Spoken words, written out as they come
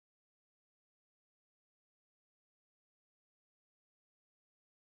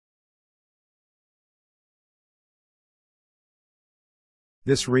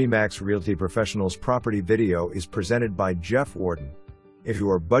This RE/MAX Realty Professionals property video is presented by Jeff Warden. If you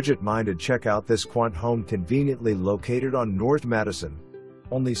are budget-minded, check out this quant home conveniently located on North Madison,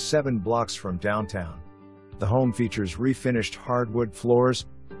 only 7 blocks from downtown. The home features refinished hardwood floors,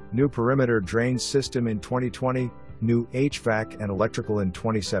 new perimeter drain system in 2020, new HVAC and electrical in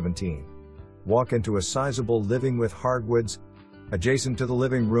 2017. Walk into a sizable living with hardwoods. Adjacent to the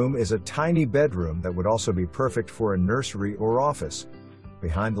living room is a tiny bedroom that would also be perfect for a nursery or office.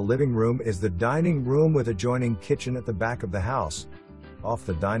 Behind the living room is the dining room with adjoining kitchen at the back of the house. Off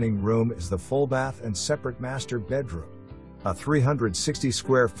the dining room is the full bath and separate master bedroom. A 360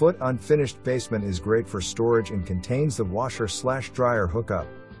 square foot unfinished basement is great for storage and contains the washer/dryer hookup.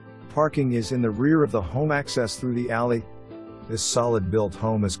 Parking is in the rear of the home, access through the alley. This solid built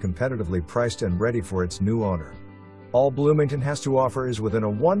home is competitively priced and ready for its new owner. All Bloomington has to offer is within a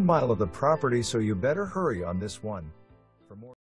 1 mile of the property, so you better hurry on this one. For more